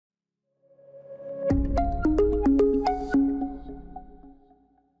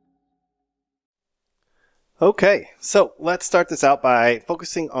Okay, so let's start this out by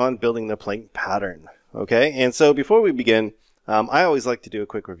focusing on building the plank pattern. Okay, and so before we begin, I always like to do a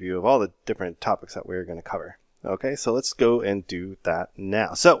quick review of all the different topics that we're going to cover. Okay, so let's go and do that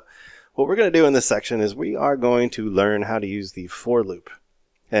now. So what we're going to do in this section is we are going to learn how to use the for loop.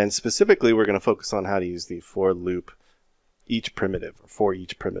 And specifically, we're going to focus on how to use the for loop each primitive, or for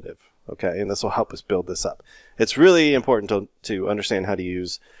each primitive. Okay, and this will help us build this up. It's really important to understand how to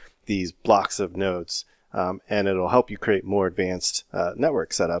use these blocks of nodes, and it'll help you create more advanced network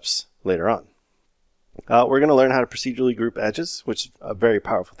setups later on. We're going to learn how to procedurally group edges, which is a very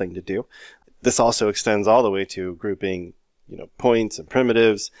powerful thing to do. This also extends all the way to grouping points and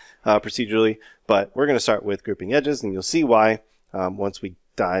primitives procedurally, but we're going to start with grouping edges, and you'll see why once we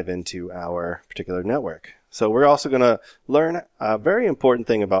dive into our particular network. So we're also going to learn a very important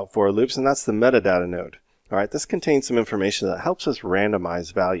thing about for loops, and that's the metadata node. All right, this contains some information that helps us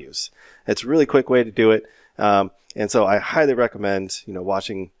randomize values. It's a really quick way to do it, and so I highly recommend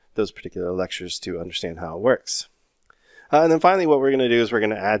watching those particular lectures to understand how it works. And then finally, what we're going to do is we're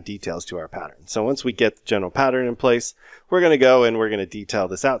going to add details to our pattern. So once we get the general pattern in place, we're going to go and we're going to detail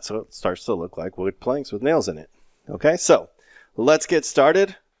this out so it starts to look like wood planks with nails in it. Okay, so let's get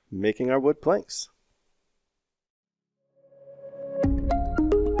started making our wood planks.